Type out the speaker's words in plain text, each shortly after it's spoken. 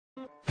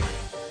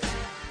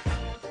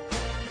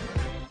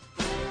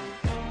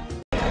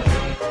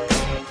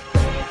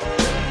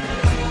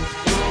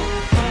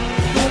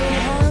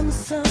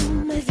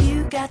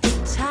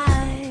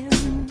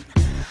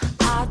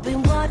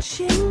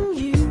watching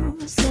you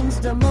since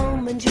the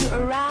moment you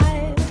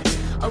arrived.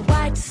 A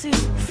white suit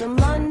from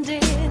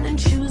London and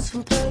shoes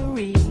from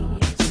Paris.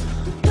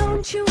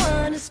 Don't you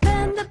wanna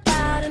spend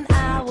about an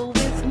hour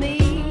with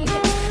me?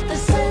 The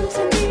scent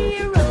and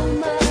the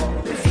aroma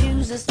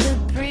refuses to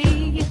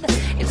breathe.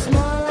 It's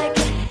more like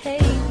a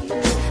haze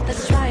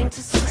that's trying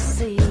to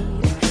succeed.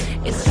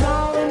 It's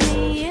drawing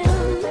me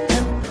in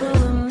and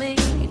pulling me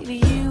to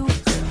you.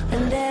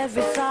 And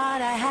every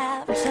thought I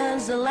have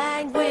turns the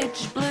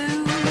language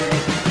blue.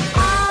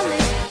 All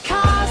it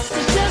costs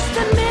is just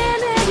a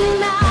minute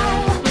now.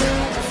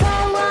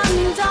 For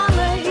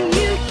 $1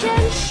 you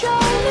can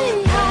show me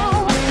how.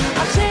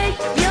 I'll take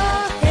your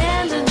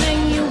hand and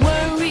bring your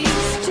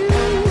worries too.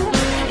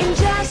 In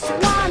just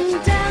one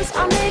dance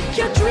I'll make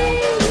your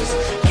dreams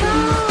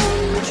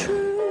come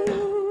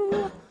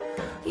true.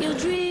 Your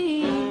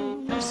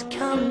dreams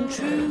come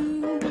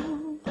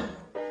true.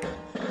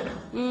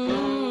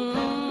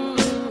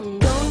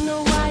 Don't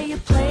know why you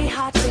play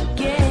hard to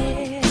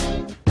get.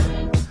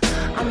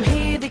 I'm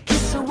here to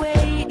kiss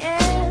away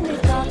any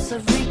thoughts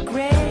of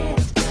regret.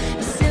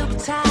 A silk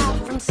tie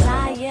from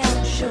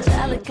Siam shows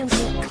elegance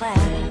and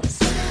class.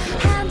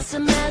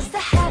 Handsome as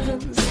the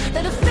heavens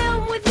that a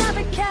film would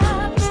never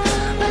cast.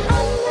 But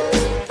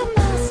underneath the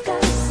mask I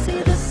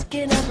see the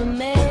skin of a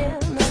man.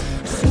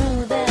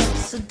 Smooth and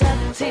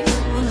seductive,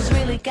 who's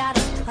really got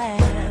a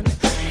plan.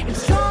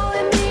 It's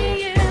drawing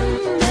me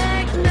in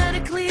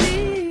magnetically to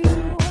you.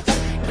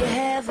 You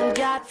haven't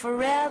got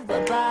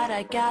forever, but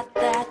I got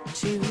that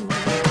too.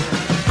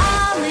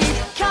 All it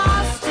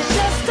costs is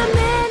just a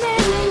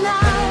minute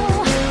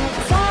now.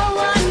 For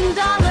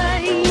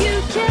 $1 you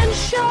can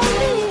show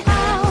me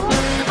how.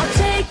 I'll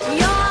take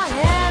your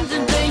hand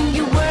and bring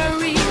your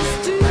worries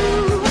too.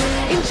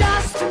 In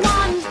just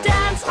one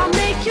dance I'll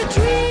make your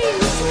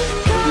dreams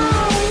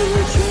come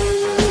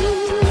true.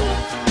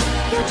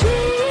 Your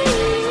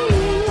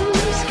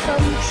dreams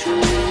come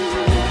true.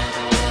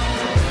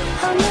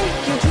 I'll make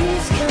your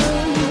dreams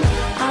come.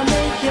 I'll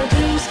make your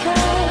dreams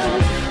come.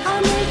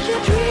 I'll make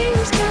your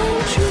dreams come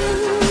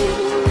true.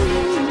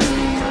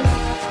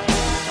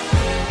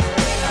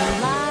 I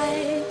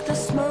like the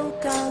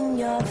smoke on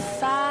your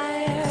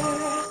fire,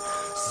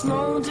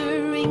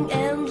 smoldering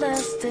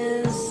endless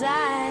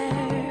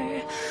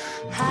desire.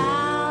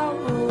 How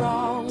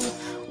long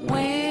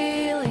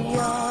will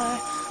your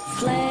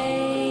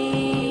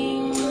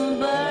flame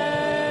burn?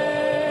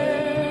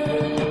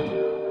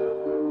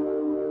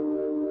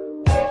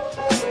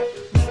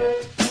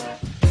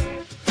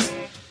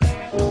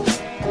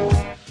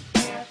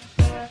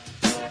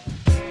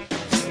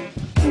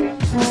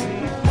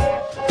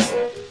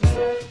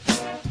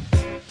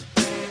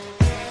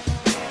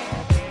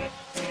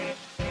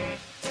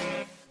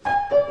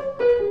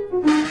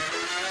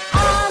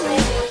 All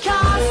it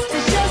costs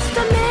is just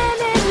a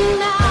minute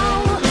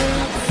now.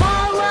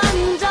 For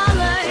 $1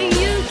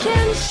 you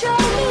can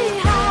show me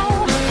how.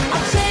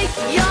 I'll take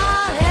your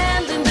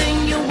hand and bring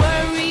your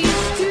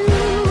worries too.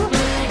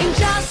 In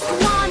just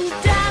one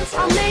dance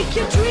I'll make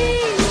your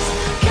dreams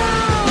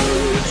come.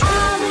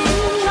 All it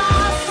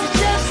costs is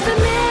just a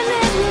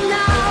minute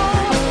now.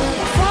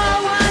 For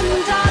 $1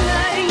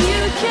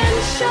 you can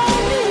show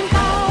me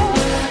how.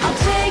 I'll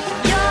take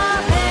your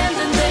hand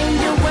and bring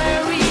your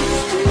worries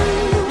too.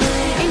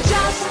 In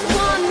just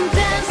one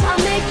dance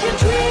I'll make your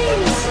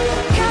dreams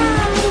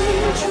come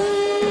true.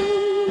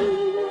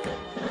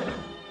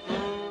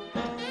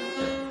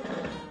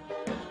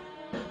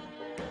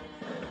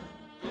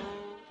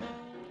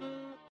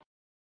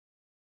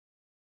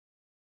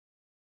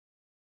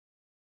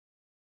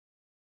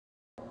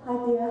 Hi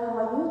dear, how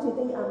are you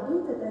today? I'm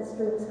here to dance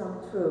dreams come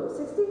true.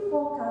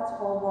 64 counts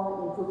for wall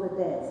improver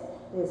dance.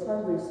 There's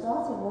one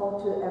restarting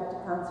wall to after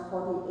counts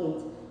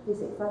 48.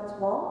 Visit front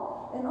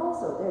wall. And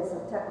also there's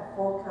a tap of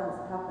 4 counts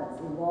that happens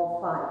in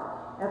wall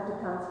 5. After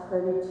counts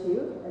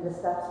 32 and the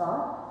steps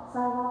are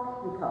side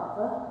rock,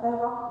 recover, back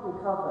rock,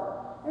 recover.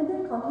 And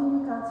then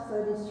continue counts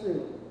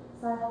 33.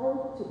 Side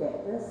hold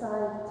together,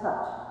 side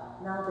touch.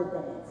 Now the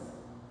dance.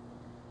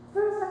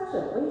 First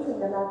section, raising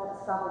the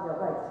left, start on your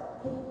right.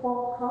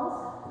 Kickball cross,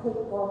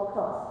 kickball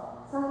cross.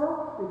 Side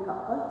rock,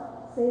 recover.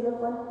 Sailor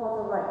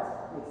 1/4 right.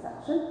 Next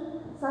section.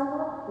 Side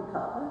rock,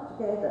 recover.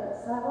 Together.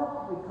 Side rock,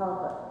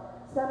 recover.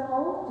 Step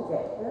hold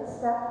together.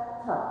 Step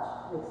touch.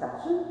 Next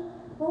section.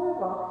 Forward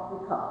rock,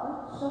 recover.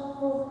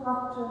 Shuffle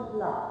half turn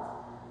left.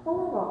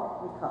 Forward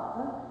rock,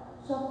 recover.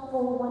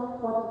 Shuffle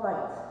 1/4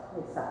 right.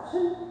 Next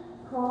section.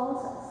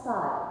 Cross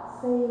side.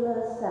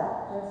 Sailor step.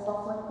 Just box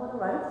 1/4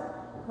 right.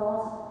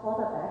 Cross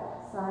quarter back.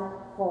 Side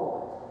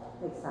forward.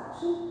 Next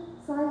action,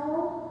 side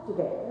hold,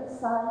 together,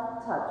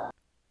 side touch.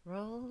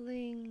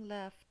 Rolling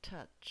left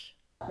touch.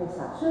 Next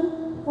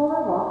action,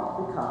 forward rock,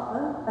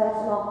 recover, back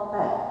lock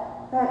back,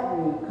 back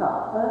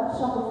recover,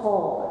 shuffle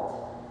forward.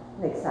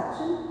 Next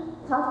action,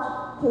 touch,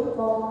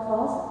 kickball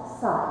cross,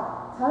 side,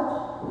 touch,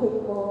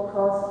 kickball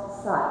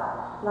cross, side.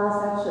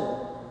 Last action,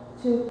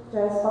 2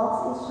 jazz box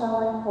each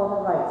showing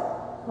quarter right,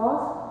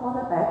 cross,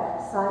 quarter back,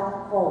 side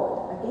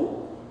forward.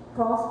 Again,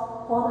 cross,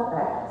 quarter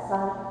back,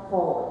 side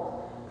forward.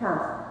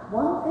 Count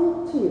 1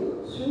 and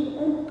 2, 3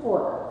 and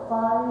 4,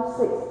 5,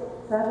 6,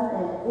 7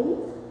 and 8,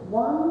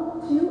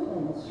 1, 2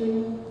 and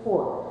 3,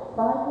 4,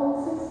 5,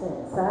 6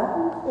 and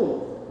 7,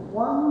 8,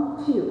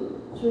 1,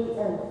 2, 3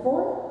 and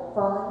 4,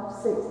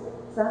 5, 6,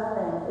 7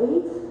 and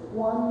 8,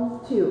 1,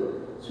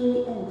 2,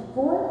 3 and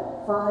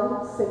 4,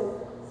 5, 6,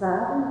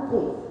 7,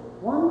 8,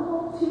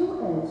 1,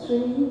 2 and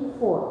 3,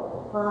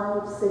 4,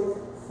 5,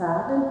 6,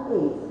 7,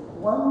 8,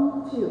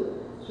 1, 2,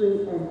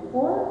 3 and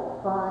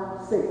 4,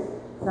 5,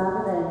 6,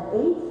 7 and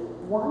 8,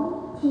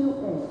 1, 2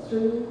 and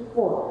 3,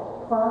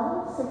 4,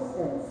 5, 6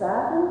 and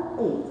 7,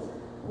 8,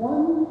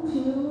 1,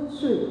 2,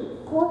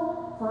 3,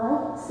 4,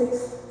 5, 6,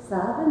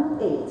 7,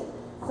 8.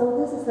 So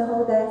this is the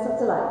whole dance. Hope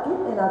you like it,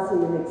 and I'll see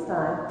you next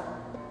time.